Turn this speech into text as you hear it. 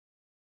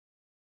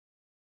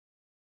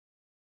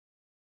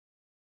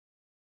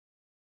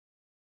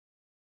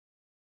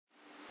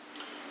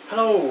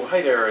Hello,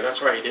 hi there,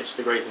 that's right, it's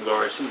the great and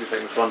glorious Super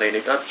Famous One Day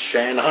Nick Dutch,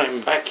 and I'm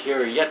back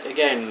here yet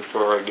again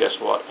for, guess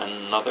what,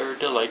 another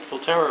delightful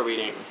tarot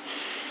reading.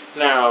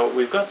 Now,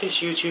 we've got this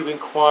YouTube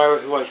inquirer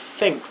who I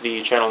think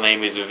the channel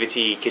name is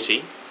Vitty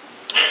Kitty.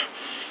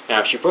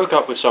 Now, she broke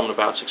up with someone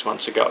about 6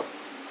 months ago.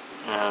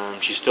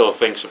 She still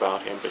thinks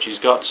about him, but she's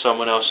got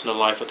someone else in her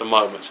life at the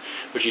moment.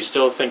 But she's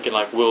still thinking,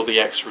 like, will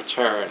the ex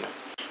return?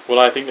 Well,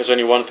 I think there's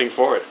only one thing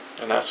for it,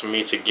 and that's for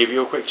me to give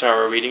you a quick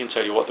tarot reading and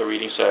tell you what the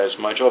reading says.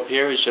 My job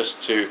here is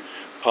just to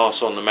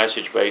pass on the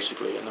message,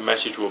 basically, and the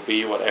message will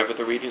be whatever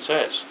the reading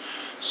says.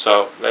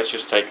 So, let's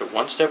just take it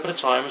one step at a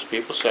time, as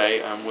people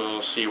say, and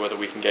we'll see whether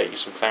we can get you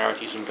some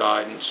clarity, some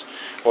guidance,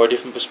 or a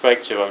different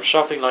perspective. I'm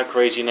shuffling like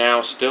crazy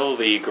now, still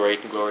the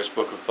Great and Glorious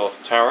Book of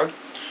Thoth Tarot,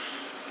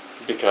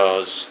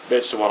 because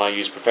it's the one I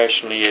use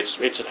professionally, it's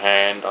at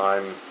hand,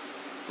 I'm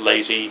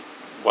lazy,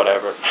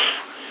 whatever.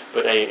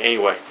 But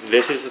anyway,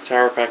 this is the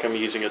tarot pack I'm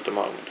using at the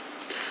moment.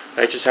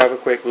 Let's just have a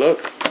quick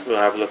look. We'll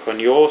have a look on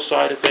your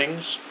side of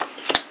things,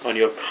 on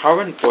your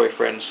current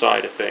boyfriend's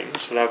side of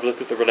things. We'll have a look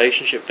at the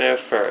relationship there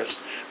first,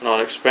 and I'll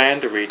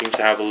expand the reading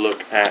to have a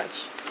look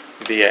at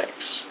the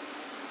ex.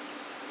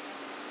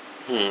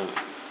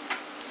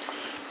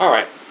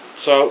 Alright,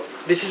 so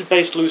this is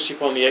based loosely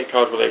upon the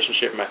 8-card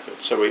relationship method.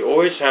 So we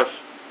always have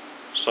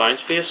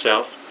signs for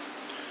yourself,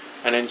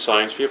 and then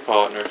signs for your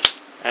partner,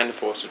 and the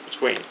forces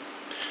between.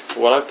 So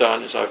what I've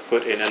done is I've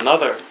put in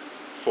another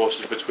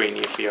forces between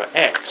you for your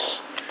ex,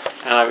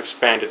 and I've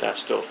expanded that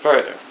still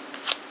further.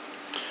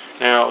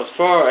 Now, as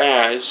far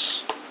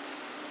as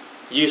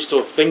you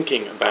still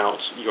thinking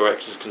about your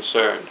ex is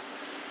concerned,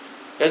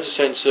 there's a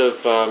sense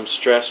of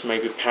stress,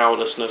 maybe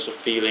powerlessness, a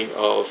feeling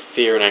of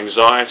fear and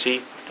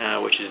anxiety,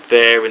 which is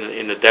there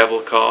in the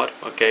Devil card.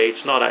 Okay,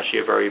 it's not actually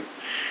a very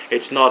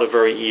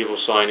evil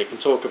sign. It can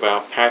talk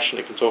about passion.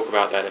 It can talk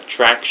about that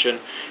attraction.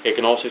 It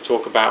can also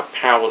talk about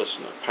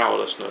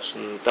powerlessness,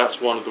 and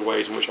that's one of the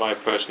ways in which I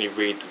personally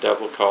read the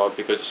Devil card,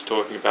 because it's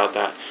talking about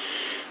that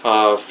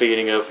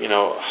feeling of,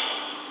 oh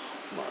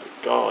my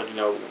God,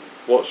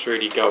 what's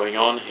really going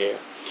on here.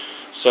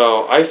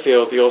 So I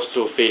feel that you're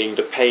still feeling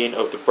the pain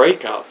of the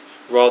breakup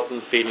rather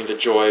than feeling the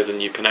joy of the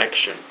new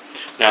connection.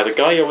 Now, the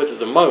guy you're with at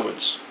the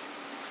moment's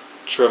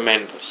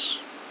tremendous,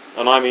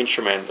 and I mean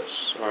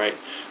tremendous, alright?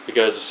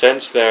 Because the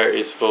sense there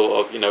is full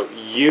of,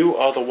 you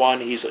are the one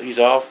he's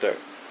after.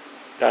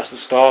 That's the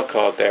star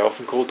card there,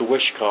 often called the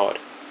wish card.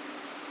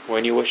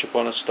 When you wish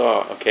upon a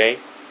star, okay?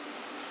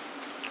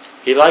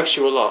 He likes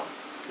you a lot,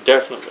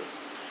 definitely.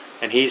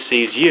 And he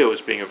sees you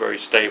as being a very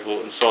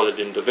stable and solid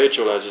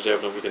individual, as is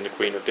evident within the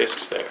Queen of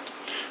Discs there.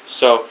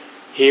 So,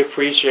 he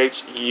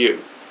appreciates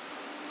you.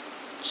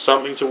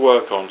 Something to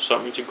work on,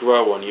 something to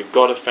grow on. You've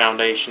got a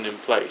foundation in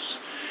place.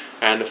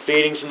 And the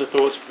feelings and the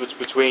thoughts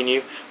between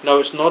you, no,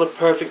 it's not a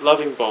perfect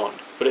loving bond,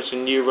 but it's a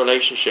new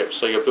relationship,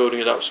 so you're building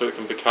it up so it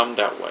can become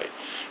that way.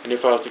 And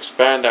if I was to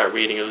expand that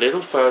reading a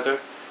little further,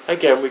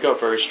 again, we got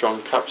very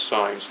strong cup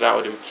signs. That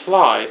would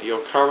imply that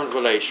your current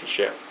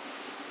relationship,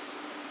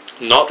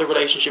 not the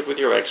relationship with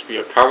your ex, but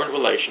your current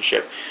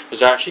relationship,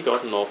 has actually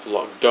got an awful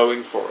lot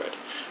going for it.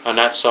 And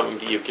that's something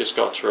that you've just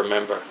got to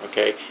remember,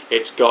 okay?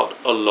 It's got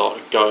a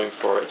lot going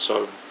for it,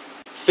 so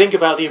think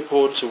about the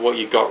importance of what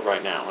you got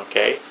right now,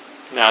 okay?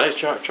 Now let's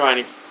try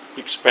and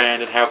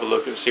expand and have a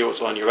look and see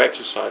what's on your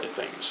ex's side of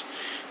things.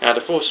 Now the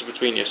forces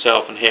between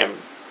yourself and him,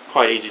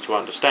 quite easy to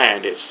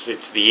understand. It's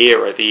the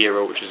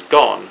era which is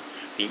gone,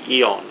 the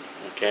eon,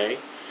 okay?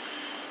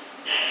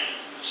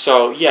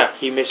 So yeah,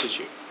 he misses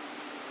you.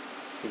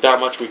 That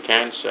much we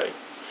can say.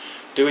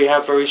 Do we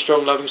have very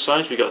strong loving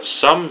signs? We got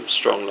some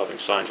strong loving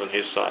signs on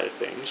his side of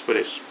things, but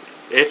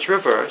it's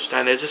reversed,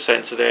 and there's a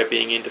sense of there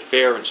being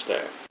interference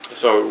there.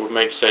 So it would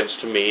make sense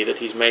to me that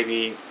he's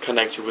maybe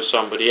connected with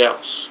somebody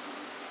else.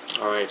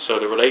 Alright, so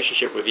the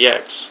relationship with the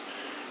ex,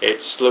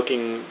 it's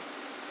looking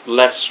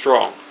less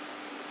strong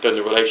than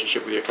the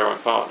relationship with your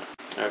current partner.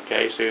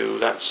 Okay, so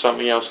that's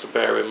something else to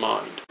bear in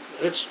mind.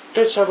 Let's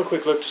have a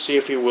quick look to see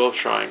if he will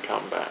try and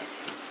come back.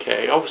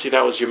 Okay, obviously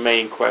that was your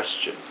main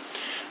question.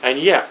 And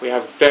yeah, we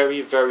have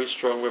very, very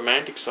strong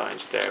romantic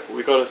signs there, but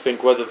we've got to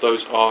think whether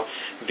those are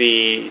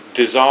the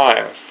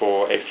desire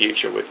for a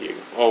future with you,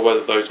 or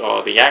whether those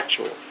are the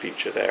actual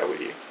future there with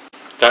you.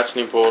 That's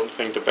an important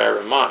thing to bear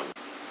in mind.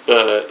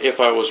 But if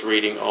I was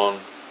reading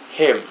on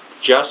him,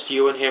 just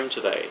you and him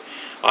today,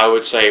 I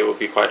would say it would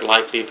be quite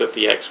likely that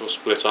the ex will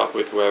split up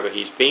with whoever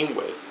he's been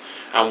with,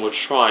 and will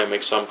try and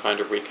make some kind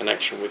of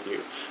reconnection with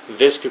you.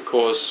 This could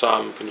cause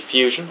some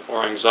confusion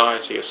or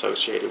anxiety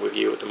associated with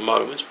you at the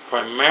moment,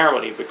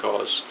 primarily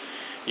because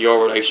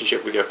your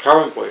relationship with your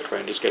current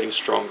boyfriend is getting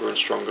stronger and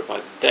stronger by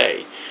the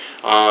day,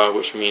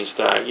 which means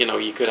that,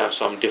 you could have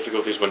some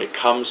difficulties when it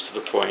comes to the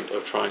point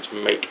of trying to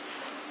make,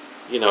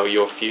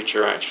 your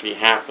future actually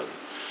happen.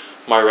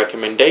 My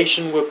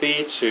recommendation would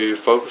be to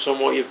focus on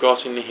what you've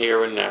got in the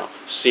here and now.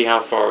 See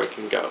how far it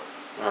can go.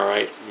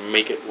 Alright?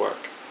 Make it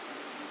work.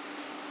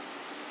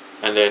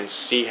 And then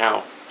see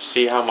how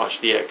much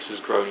the ex has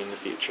grown in the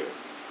future.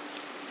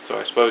 So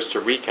I suppose to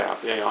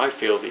recap, I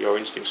feel that your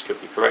instincts could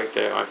be correct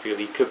there. I feel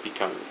he could be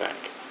coming back.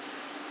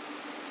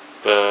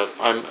 but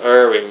I'm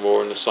erring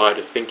more on the side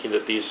of thinking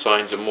that these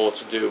signs are more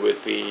to do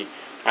with the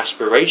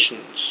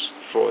aspirations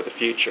for the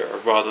future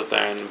rather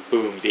than,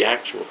 boom, the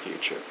actual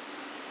future.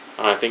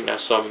 And I think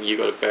that's something you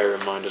got to bear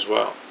in mind as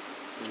well.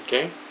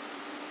 Okay?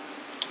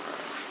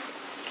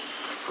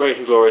 Great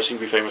and glorious and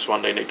be famous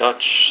one day, Nick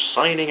Dutch,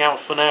 signing out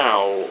for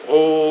now.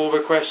 All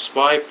requests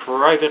by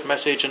private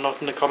message and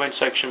not in the comment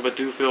section, but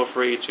do feel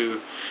free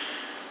to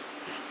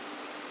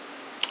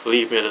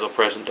leave me a little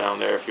present down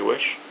there if you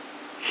wish.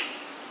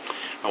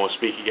 And we'll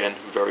speak again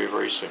very,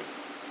 very soon.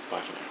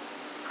 Bye for now.